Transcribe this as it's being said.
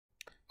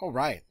All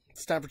right,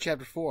 it's time for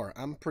chapter 4.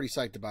 I'm pretty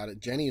psyched about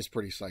it. Jenny is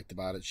pretty psyched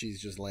about it. She's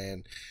just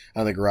laying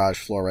on the garage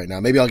floor right now.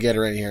 Maybe I'll get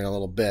her in here in a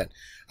little bit.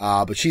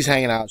 But she's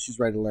hanging out. She's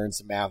ready to learn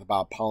some math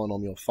about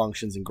polynomial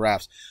functions and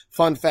graphs.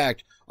 Fun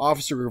fact,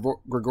 Officer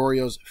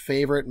Gregorio's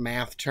favorite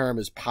math term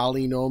is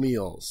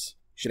polynomials.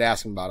 Should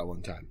ask him about it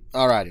one time.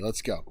 All righty,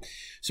 let's go.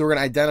 So we're going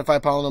to identify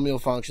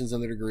polynomial functions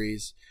and their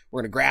degrees.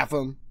 We're going to graph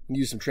them,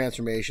 use some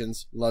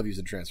transformations. Love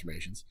using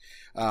transformations.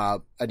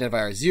 Identify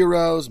our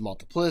zeros,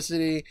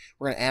 multiplicity.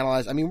 We're going to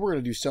analyze. I mean, we're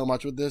going to do so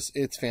much with this.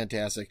 It's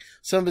fantastic.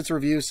 Some of it's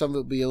review. Some of it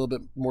will be a little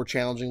bit more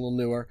challenging, a little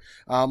newer.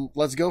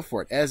 Let's go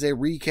for it. As a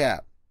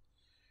recap,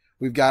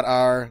 we've got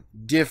our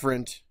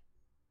different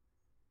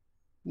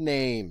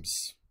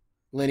names.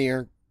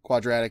 Linear,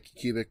 quadratic,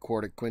 cubic,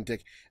 quartic,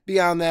 quintic.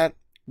 Beyond that,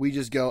 we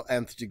just go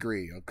nth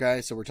degree,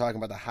 okay? So we're talking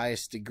about the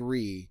highest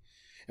degree,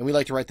 and we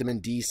like to write them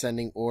in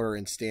descending order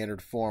in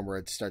standard form, where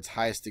it starts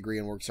highest degree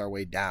and works our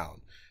way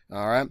down,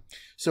 all right?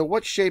 So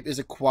what shape is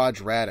a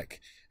quadratic?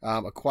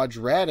 A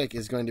quadratic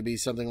is going to be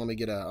something, let me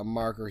get a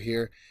marker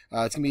here.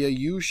 It's going to be a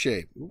U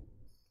shape,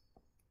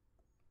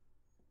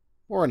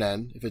 or an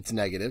N if it's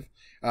negative.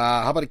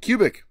 How about a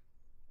cubic?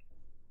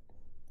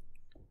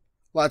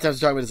 A lot of times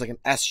we're talking about it's like an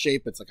S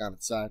shape. It's like on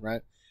its side,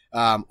 right?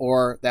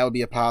 Or that would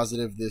be a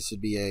positive. This would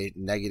be a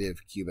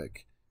negative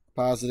cubic.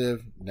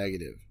 Positive,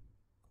 negative.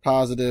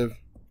 Positive,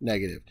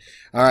 negative.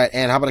 All right,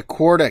 and how about a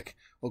quartic?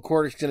 Well,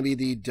 quartic is going to be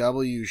the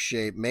W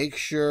shape. Make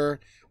sure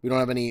we don't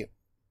have any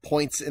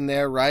points in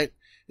there, right?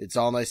 It's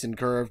all nice and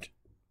curved.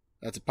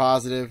 That's a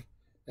positive.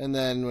 And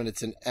then when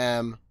it's an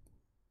M,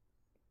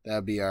 that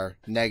would be our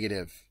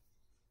negative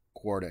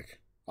quartic.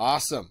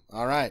 Awesome.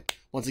 All right.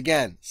 Once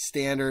again,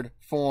 standard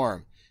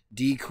form.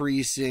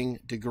 Decreasing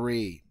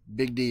degree.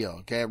 Big deal,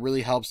 okay? It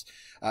really helps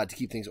to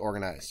keep things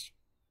organized.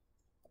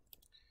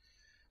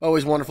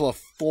 Always wonderful,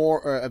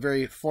 a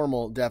very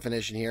formal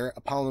definition here.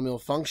 A polynomial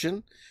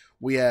function.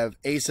 We have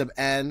a sub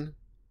n,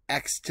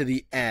 x to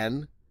the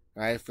n,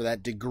 right, for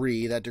that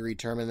degree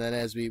term. And then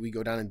as we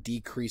go down in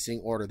decreasing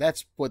order,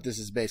 that's what this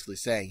is basically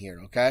saying here,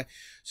 okay?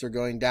 So we're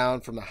going down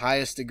from the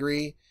highest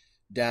degree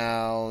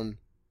down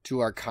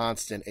to our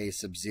constant a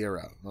sub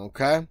 0,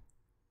 okay?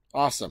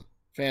 Awesome.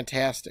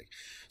 Fantastic.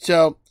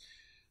 So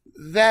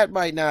that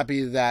might not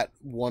be that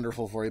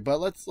wonderful for you, but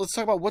let's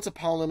talk about what's a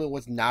polynomial,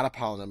 what's not a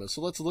polynomial.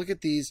 So let's look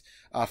at these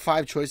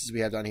 5 choices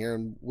we have down here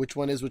and which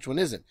one is, which one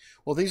isn't.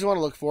 Well, things you want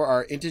to look for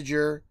are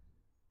integer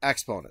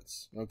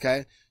exponents,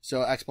 okay?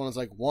 So exponents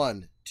like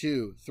 1,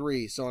 2,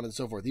 3, so on and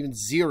so forth. Even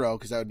 0,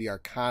 because that would be our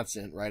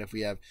constant, right? If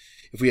we have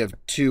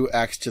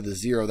 2x to the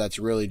 0, that's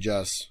really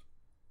just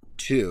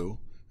 2,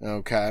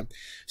 okay?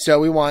 So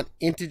we want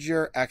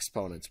integer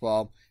exponents.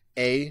 Well,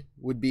 A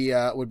would be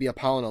a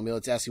polynomial.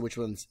 It's asking which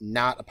one's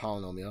not a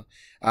polynomial.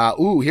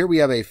 Here we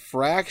have a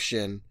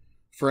fraction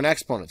for an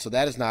exponent, so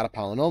that is not a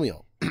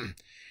polynomial.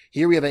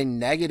 Here we have a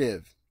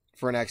negative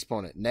for an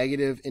exponent.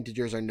 Negative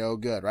integers are no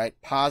good, right?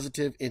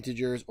 Positive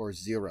integers or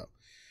 0.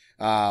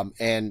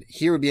 And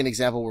here would be an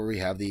example where we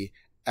have the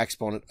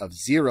exponent of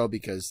 0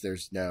 because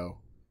there's no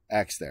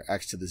x there.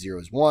 X to the 0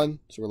 is 1,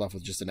 so we're left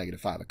with just a negative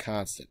 5, a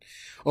constant.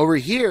 Over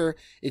here,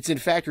 it's in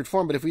factored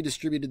form, but if we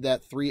distributed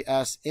that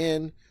 3s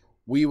in,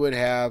 we would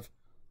have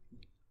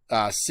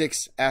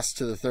 6s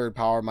to the third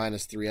power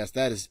minus 3s.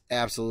 That is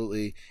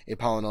absolutely a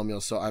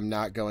polynomial, so I'm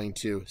not going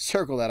to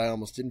circle that. I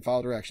almost didn't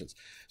follow directions.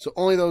 So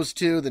only those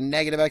two, the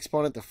negative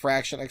exponent, the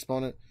fraction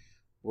exponent,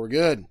 we're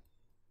good.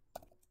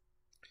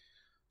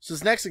 So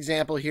this next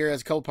example here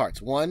has a couple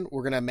parts. One,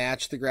 we're going to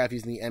match the graph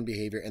using the end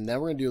behavior, and then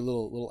we're going to do a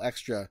little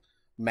extra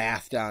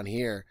math down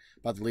here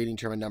about the leading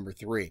term in number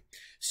 3.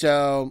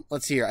 So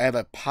let's see here. I have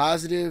a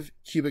positive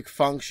cubic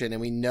function,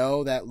 and we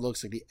know that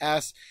looks like the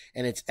S,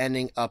 and it's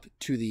ending up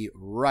to the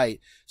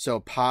right. So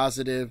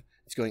positive,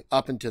 it's going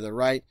up and to the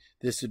right.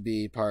 This would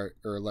be part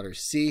or letter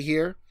C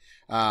here.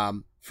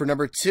 For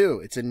number 2,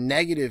 it's a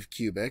negative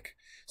cubic,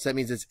 so that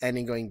means it's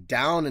ending going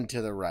down and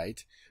to the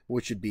right,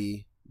 which would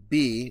be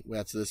B.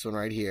 That's this one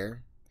right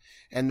here.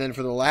 And then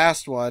for the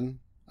last one,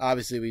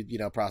 obviously, we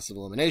process of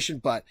elimination,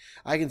 but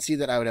I can see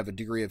that I would have a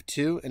degree of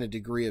 2 and a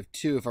degree of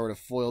 2 if I were to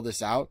FOIL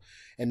this out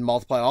and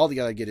multiply all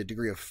together, I get a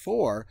degree of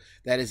 4.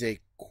 That is a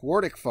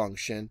quartic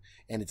function,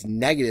 and it's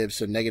negative,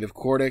 so negative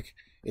quartic.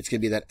 It's going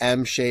to be that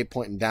M shape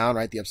pointing down,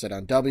 right, the upside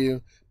down W.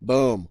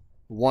 Boom.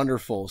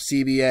 Wonderful.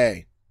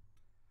 CBA.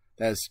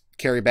 That's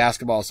Cary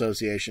Basketball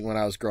Association when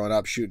I was growing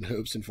up shooting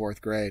hoops in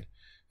 4th grade.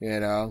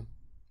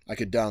 I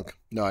could dunk.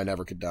 No, I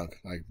never could dunk.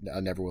 I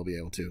never will be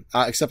able to,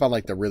 except on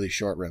like the really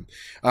short rim.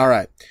 All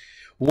right.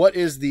 What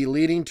is the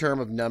leading term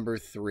of number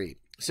 3?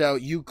 So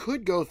you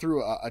could go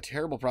through a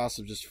terrible process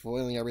of just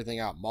foiling everything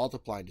out,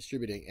 multiplying,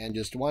 distributing, and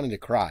just wanting to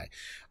cry.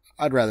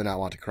 I'd rather not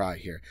want to cry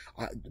here.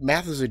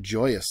 Math is a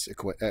joyous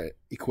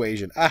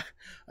equation.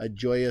 A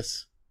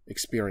joyous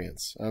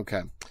experience.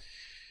 Okay.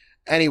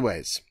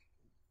 Anyways,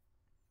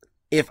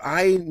 if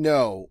I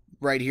know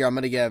right here, I'm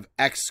going to have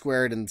x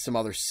squared and some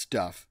other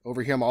stuff.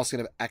 Over here, I'm also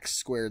going to have x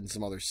squared and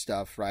some other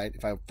stuff, right?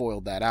 If I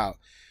foiled that out.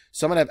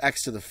 So I'm going to have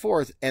x to the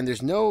 4th, and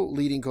there's no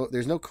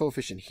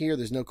coefficient here.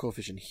 There's no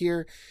coefficient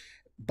here.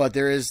 but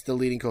there is the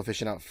leading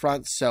coefficient out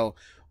front. So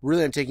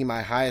really, I'm taking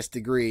my highest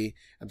degree.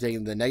 I'm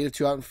taking the negative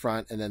 2 out in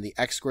front, and then the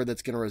x squared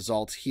that's going to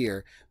result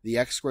here, the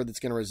x squared that's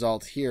going to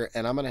result here,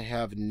 and I'm going to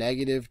have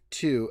negative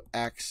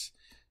 2x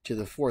to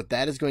the fourth.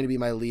 That is going to be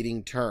my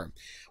leading term.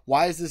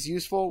 Why is this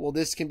useful? Well,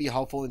 this can be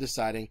helpful in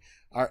deciding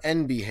our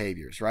end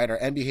behaviors, right? Our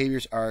end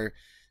behaviors are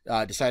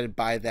decided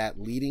by that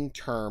leading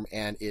term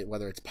and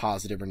whether it's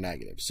positive or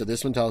negative. So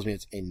this one tells me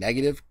it's a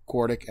negative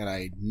quartic, and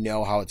I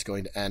know how it's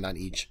going to end on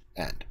each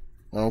end.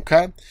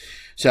 Okay?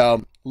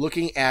 So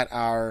looking at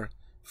our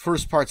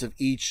first parts of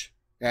each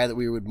that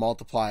we would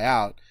multiply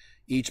out,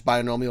 each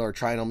binomial or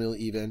trinomial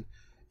even,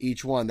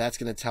 each one, that's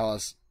going to tell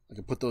us, I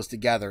can put those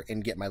together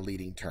and get my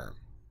leading term.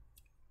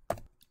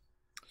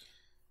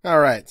 All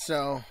right,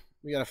 so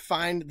we got to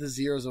find the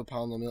zeros of a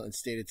polynomial and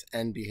state its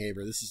end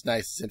behavior. This is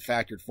nice. It's in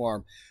factored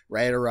form,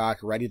 ready to rock,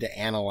 ready to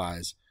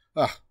analyze.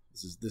 Oh,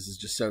 this is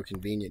just so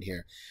convenient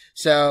here.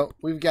 So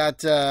we've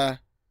got, let's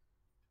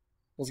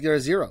get our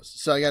zeros.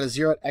 So I got a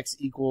 0 at x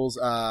equals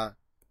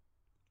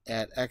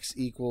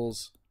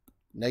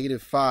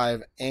negative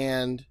 5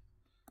 and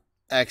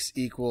x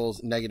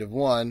equals negative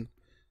 1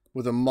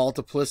 with a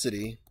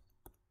multiplicity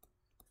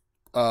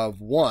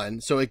of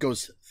 1. So it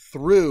goes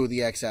through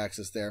the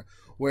x-axis there.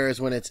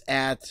 Whereas when it's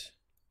at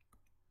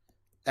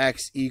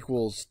x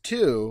equals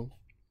 2,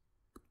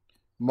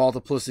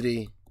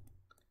 multiplicity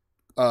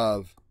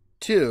of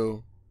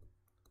 2,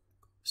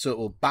 so it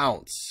will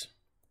bounce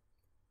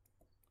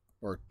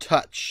or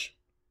touch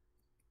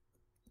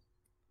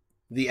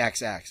the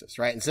x-axis,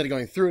 right? Instead of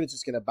going through it, it's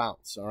just going to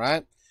bounce, all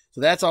right? So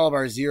that's all of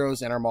our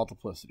zeros and our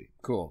multiplicity.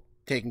 Cool.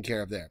 Taken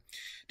care of there.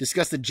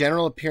 Discuss the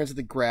general appearance of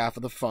the graph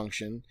of the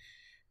function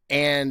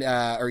and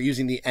or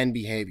using the end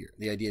behavior,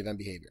 the idea of end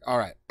behavior. All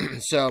right,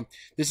 so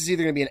this is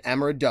either going to be an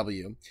M or a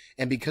W,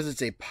 and because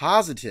it's a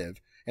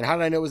positive, and how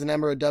did I know it was an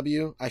M or a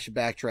W? I should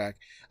backtrack.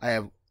 I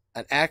have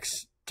an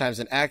X times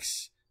an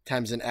X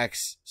times an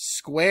X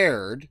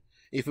squared.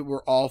 If it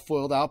were all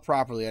FOILed out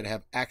properly, I'd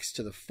have X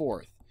to the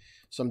fourth.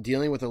 So I'm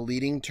dealing with a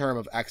leading term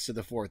of X to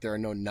the fourth. There are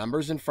no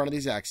numbers in front of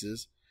these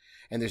X's,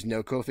 and there's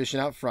no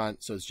coefficient out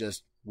front, so it's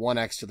just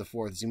 1x to the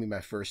fourth. It's going to be my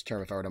first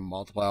term if I were to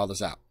multiply all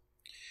this out.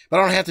 But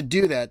I don't have to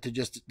do that to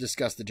just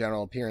discuss the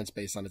general appearance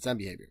based on its end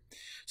behavior.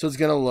 So it's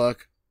going to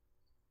look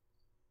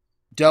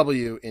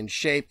W in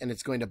shape, and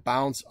it's going to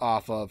bounce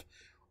off of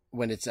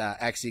when it's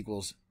x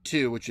equals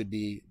 2, which would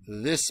be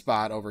this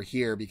spot over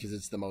here because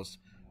it's the most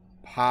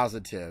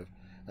positive.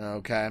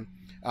 Okay?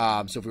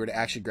 So if we were to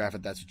actually graph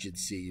it, that's what you'd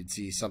see. You'd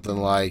see something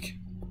like,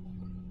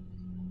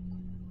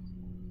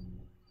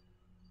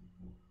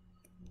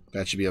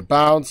 that should be a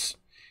bounce.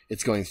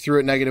 It's going through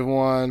at negative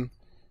 1.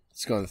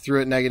 It's going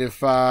through at negative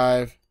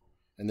 5.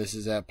 And this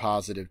is at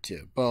positive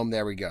 2. Boom,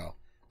 there we go.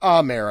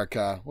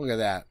 America. Look at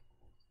that.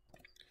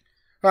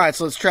 All right,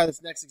 so let's try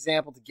this next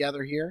example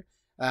together here.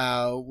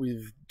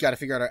 We've got to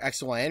figure out our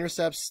x and y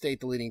intercepts, state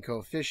the leading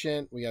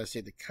coefficient. We got to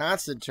state the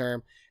constant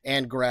term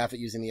and graph it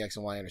using the x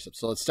and y intercepts.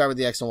 So let's start with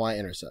the x and y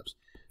intercepts.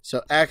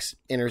 So x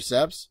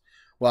intercepts,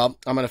 well,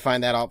 I'm going to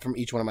find that out from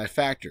each one of my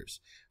factors.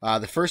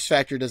 The first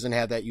factor doesn't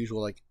have that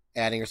usual like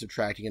adding or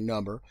subtracting a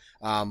number,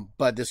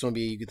 but this one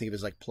you could think of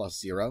as like plus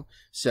 0.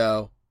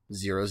 So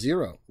 0,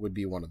 0 would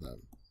be one of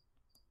them.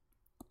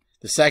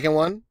 The second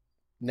one,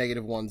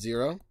 negative 1,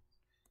 0.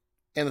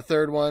 And the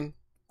third one,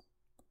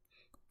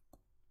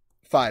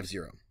 5,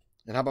 0.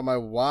 And how about my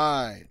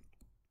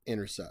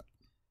y-intercept?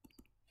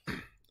 Well,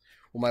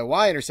 my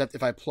y-intercept,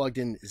 if I plugged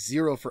in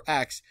 0 for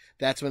x,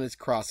 that's when it's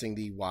crossing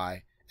the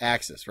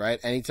y-axis, right?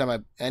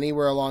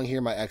 Anywhere along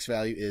here, my x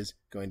value is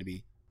going to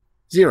be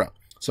 0.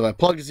 So if I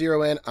plug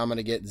 0 in, I'm going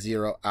to get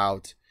 0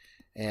 out.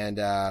 And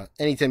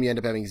anytime you end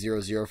up having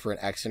 0, 0 for an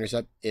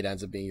x-intercept, it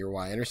ends up being your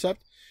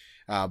y-intercept.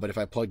 But if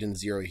I plugged in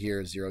 0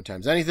 here, 0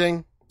 times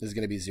anything, this is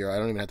going to be 0. I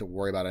don't even have to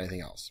worry about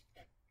anything else.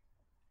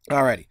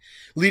 Alrighty.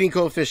 Leading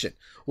coefficient.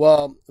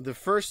 Well, the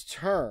first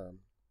term,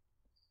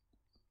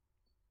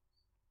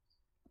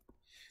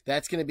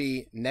 that's going to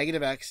be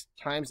negative x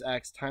times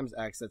x times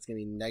x. That's going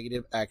to be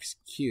negative x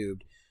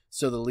cubed.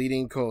 So the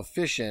leading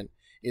coefficient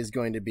is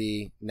going to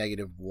be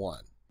negative 1.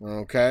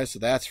 Okay, so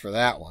that's for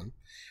that one.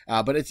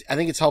 But I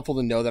think it's helpful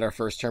to know that our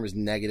first term is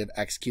negative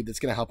x cubed. That's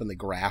going to help in the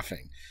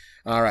graphing.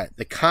 All right,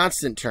 the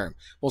constant term.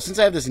 Well, since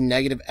I have this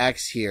negative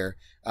x here,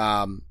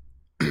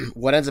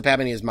 what ends up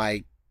happening is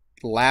my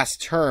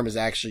last term is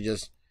actually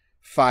just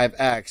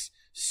 5x.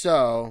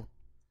 So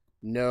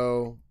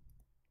no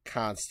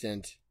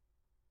constant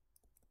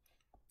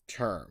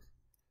term.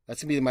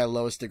 That's going to be my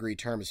lowest degree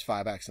term is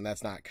 5x, and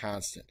that's not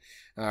constant.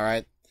 All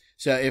right.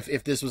 So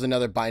if this was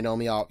another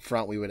binomial out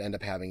front, we would end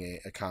up having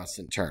a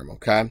constant term,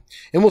 okay?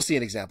 And we'll see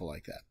an example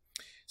like that.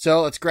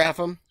 So let's graph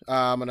them.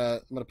 I'm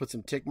gonna put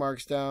some tick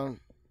marks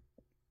down.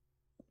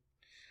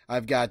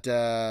 I've got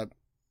 0,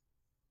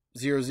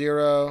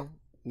 0,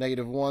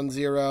 negative 1,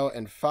 0,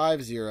 and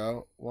 5,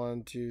 0.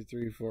 1, 2,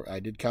 3, 4. I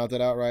did count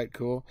that out right.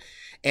 Cool.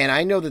 And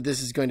I know that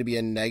this is going to be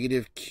a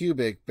negative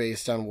cubic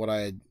based on what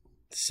I had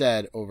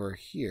said over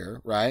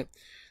here, right?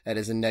 That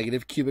is a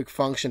negative cubic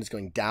function. It's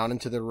going down and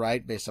to the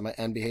right based on my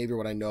end behavior,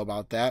 what I know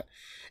about that.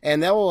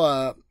 And that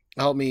will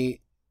help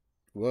me,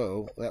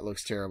 whoa, that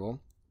looks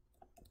terrible.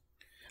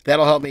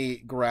 That'll help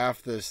me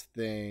graph this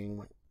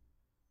thing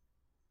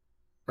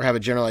or have a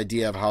general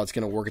idea of how it's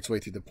going to work its way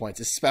through the points,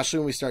 especially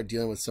when we start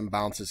dealing with some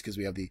bounces because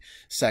we have the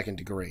second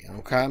degree,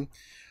 okay?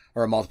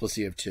 Or a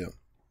multiplicity of 2.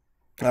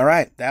 All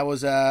right, that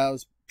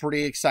was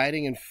pretty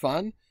exciting and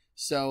fun.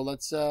 So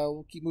let's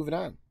we'll keep moving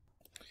on.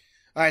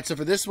 All right, so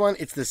for this one,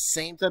 it's the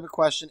same type of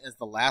question as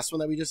the last one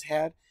that we just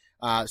had.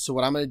 So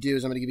what I'm going to do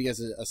is I'm going to give you guys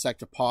a sec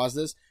to pause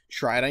this,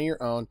 try it on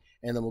your own,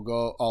 and then we'll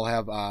go. I'll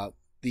have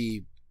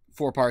the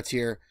 4 parts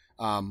here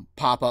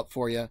pop up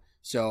for you.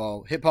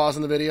 So hit pause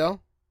on the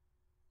video.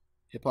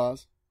 Hit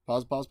pause,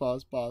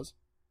 pause,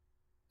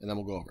 and then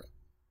we'll go over it.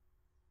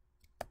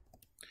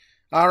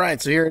 All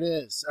right, so here it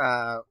is.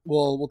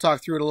 We'll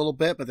talk through it a little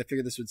bit, but I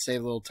figured this would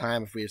save a little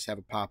time if we just have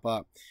it pop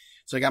up.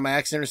 So I got my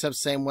x-intercepts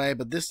the same way,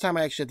 but this time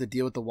I actually have to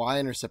deal with the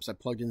y-intercepts. I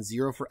plugged in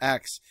 0 for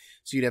x,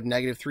 so you'd have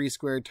negative 3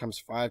 squared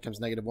times 5 times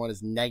negative 1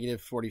 is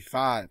negative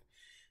 45.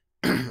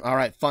 All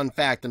right, fun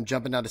fact. I'm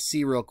jumping down to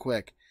C real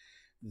quick.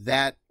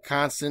 That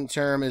constant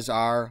term is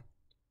our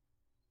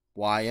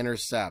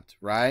y-intercept,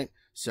 right?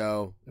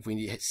 So if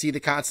we see the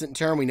constant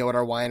term, we know what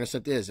our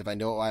y-intercept is. If I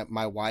know what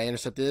my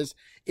y-intercept is,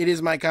 it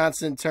is my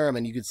constant term,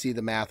 and you can see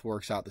the math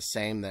works out the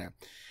same there.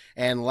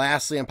 And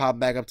lastly, I'm popping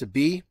back up to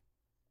B.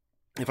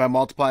 If I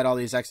multiplied all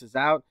these x's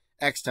out,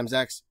 x times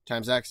x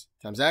times x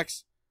times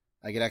x,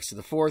 I get x to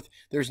the 4th.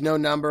 There's no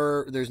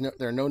number. There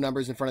are no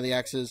numbers in front of the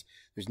x's.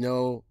 There's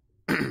no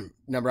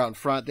number out in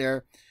front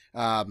there.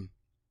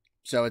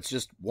 So it's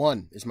just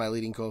 1 is my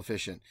leading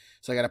coefficient.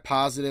 So I got a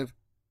positive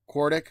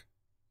quartic.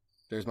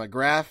 There's my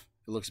graph.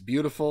 It looks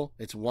beautiful.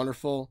 It's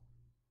wonderful.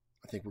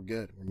 I think we're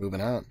good. We're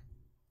moving on.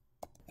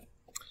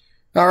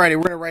 Alrighty,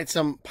 we're going to write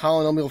some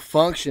polynomial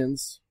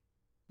functions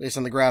based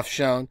on the graph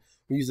shown.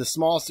 We use the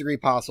smallest degree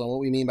possible. And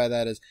what we mean by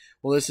that is,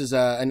 well, this is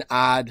an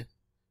odd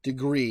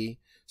degree.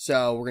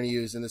 So we're going to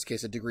use, in this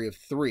case, a degree of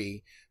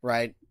 3,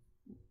 right?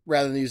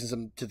 Rather than using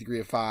some to the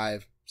degree of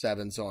 5,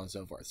 7, so on and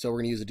so forth. So we're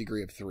going to use a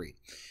degree of 3.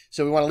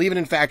 So we want to leave it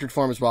in factored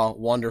form as well.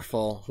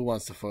 Wonderful. Who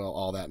wants to FOIL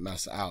all that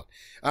mess out?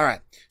 All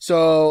right.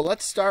 So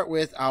let's start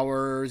with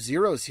our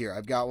zeros here.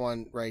 I've got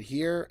one right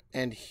here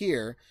and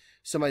here.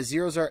 So my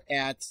zeros are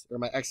at, or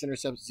my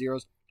x-intercept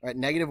zeros are at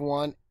negative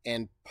 1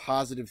 and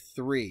positive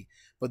 3.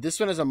 But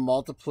this one is a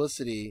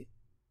multiplicity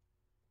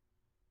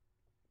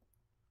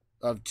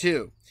of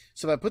 2.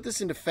 So if I put this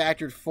into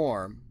factored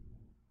form,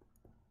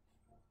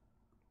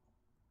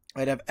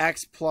 I'd have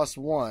x plus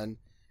 1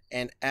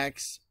 and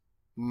x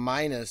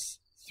minus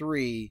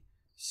 3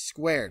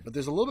 squared. But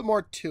there's a little bit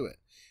more to it.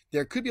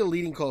 There could be a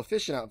leading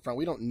coefficient out in front.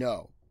 We don't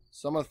know.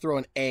 So I'm going to throw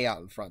an a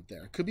out in front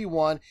there. It could be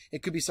 1.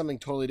 It could be something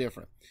totally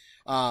different.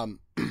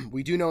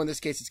 We do know in this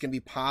case it's going to be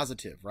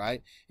positive,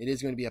 right? It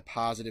is going to be a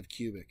positive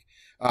cubic.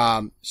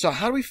 So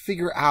how do we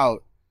figure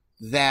out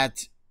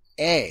that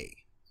a?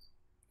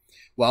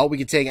 Well, we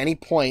could take any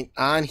point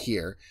on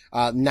here,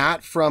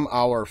 not from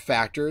our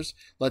factors.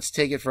 Let's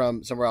take it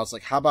from somewhere else.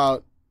 Like, how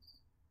about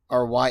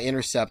our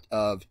y-intercept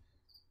of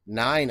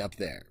 9 up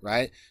there,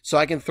 right? So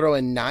I can throw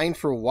in 9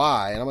 for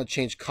y, and I'm going to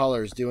change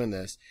colors doing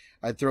this.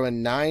 I'd throw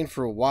in 9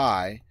 for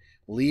y,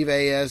 leave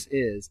a as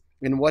is,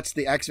 and what's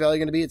the x value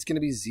going to be? It's going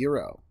to be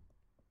 0.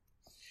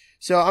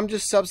 So I'm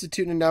just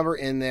substituting a number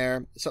in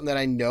there, something that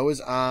I know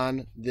is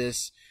on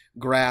this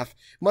graph,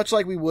 much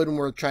like we would when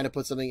we're trying to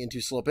put something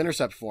into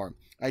slope-intercept form.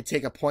 I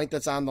take a point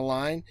that's on the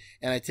line,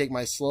 and I take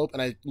my slope,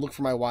 and I look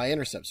for my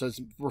y-intercept. So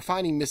we're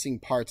finding missing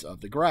parts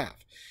of the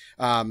graph.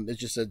 It's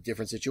just a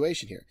different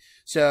situation here.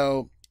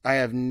 So I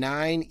have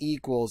 9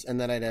 equals, and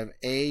then I'd have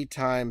a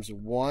times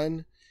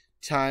 1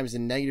 times the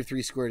negative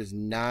 3 squared is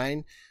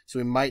 9. So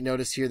we might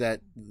notice here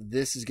that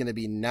this is going to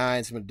be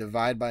 9. So I'm going to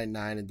divide by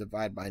 9 and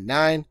divide by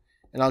 9.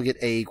 And I'll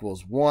get a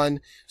equals 1.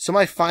 So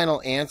my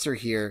final answer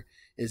here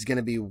is going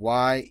to be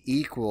y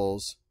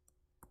equals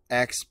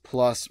x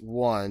plus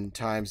 1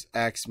 times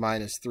x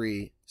minus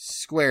 3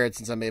 squared,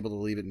 since I'm able to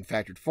leave it in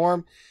factored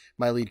form.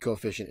 My lead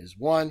coefficient is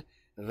 1.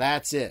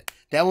 That's it.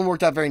 That one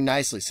worked out very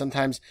nicely.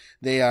 Sometimes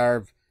they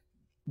are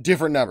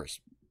different numbers,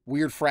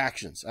 weird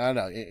fractions. I don't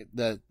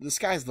know. The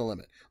sky's the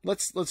limit.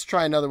 Let's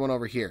try another one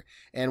over here.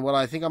 And what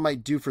I think I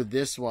might do for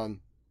this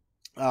one,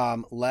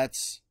 I'll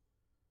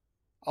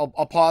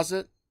pause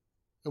it.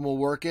 And we'll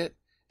work it,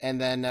 and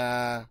then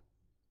I'll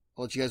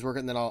let you guys work it,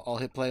 and then I'll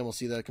hit play, and we'll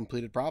see the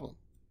completed problem.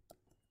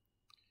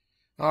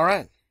 All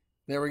right,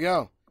 there we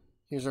go.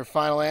 Here's our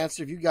final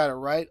answer. If you got it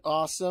right,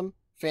 awesome,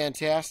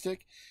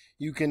 fantastic.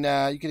 You can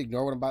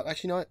ignore what I'm about.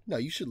 Actually, you know what? No,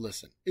 you should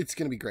listen. It's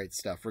going to be great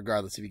stuff,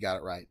 regardless if you got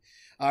it right.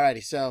 All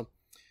righty, so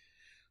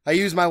I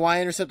use my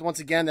y-intercept once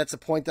again. That's a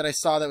point that I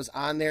saw that was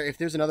on there. If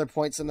there's another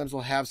point, sometimes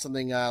we'll have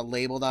something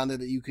labeled on there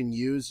that you can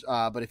use,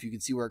 but if you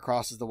can see where it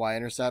crosses the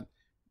y-intercept,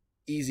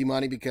 easy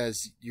money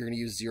because you're going to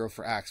use 0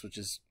 for x, which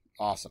is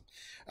awesome.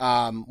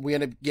 We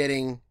end up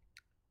getting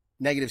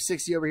negative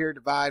 60 over here.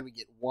 Divide, we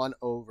get 1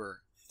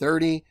 over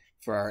 30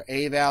 for our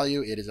a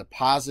value. It is a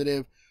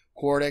positive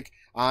quartic.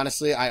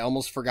 Honestly, I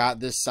almost forgot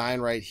this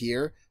sign right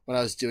here when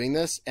I was doing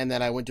this, and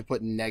then I went to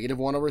put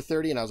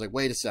 -1/30, and I was like,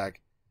 wait a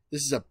sec,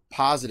 this is a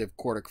positive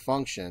quartic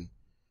function.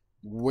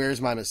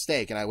 Where's my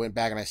mistake? And I went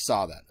back and I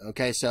saw that.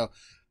 Okay, so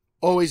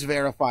always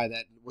verify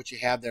that what you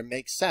have there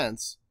makes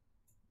sense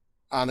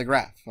on the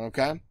graph.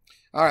 Okay,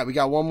 all right, we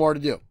got one more to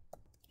do.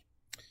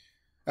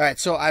 All right,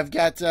 so I've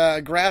got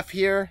a graph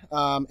here,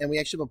 and we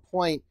actually have a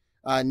point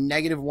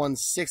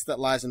 -1/6 that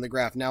lies in the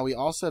graph. Now we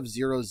also have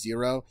 0,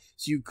 0,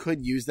 so you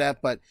could use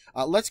that, but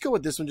let's go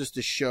with this one just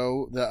to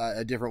show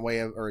a different way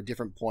of, or a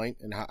different point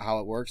and how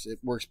it works. It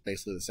works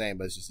basically the same,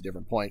 but it's just a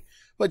different point,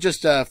 but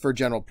just for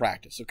general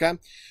practice. Okay,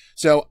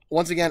 so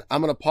once again,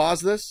 I'm going to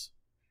pause this.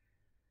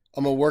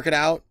 I'm going to work it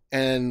out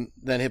and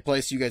then hit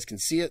play so you guys can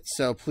see it.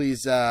 So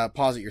please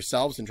pause it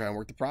yourselves and try and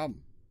work the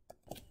problem.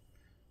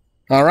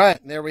 All right,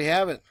 there we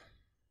have it.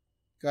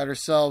 Got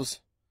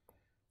ourselves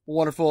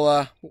wonderful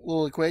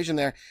little equation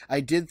there.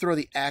 I did throw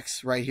the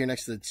X right here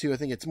next to the 2. I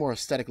think it's more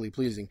aesthetically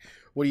pleasing.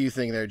 What do you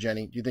think there,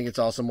 Jenny? Do you think it's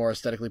also more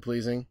aesthetically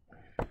pleasing?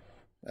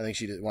 I think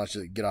she wants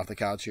to get off the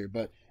couch here,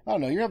 but I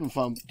don't know. You're having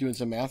fun doing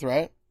some math,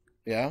 right?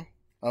 Yeah?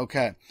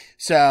 Okay.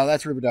 So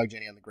that's River Dog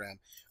Jenny on the gram.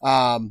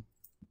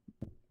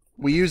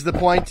 We use the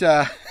point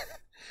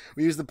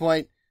we use the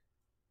point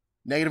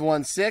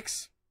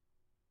 -1/6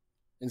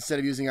 instead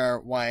of using our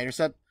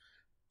y-intercept.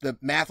 The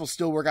math will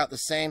still work out the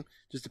same.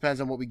 Just depends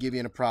on what we give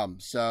you in a problem.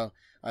 So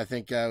I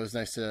think it was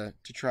nice to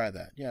try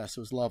that. Yes, it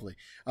was lovely.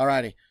 All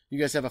righty. You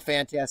guys have a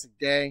fantastic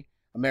day.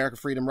 America,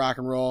 freedom, rock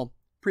and roll.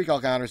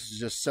 Pre-calc honors is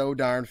just so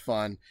darn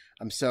fun.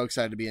 I'm so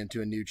excited to be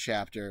into a new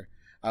chapter.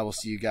 I will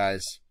see you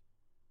guys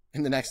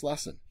in the next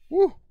lesson.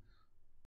 Woo!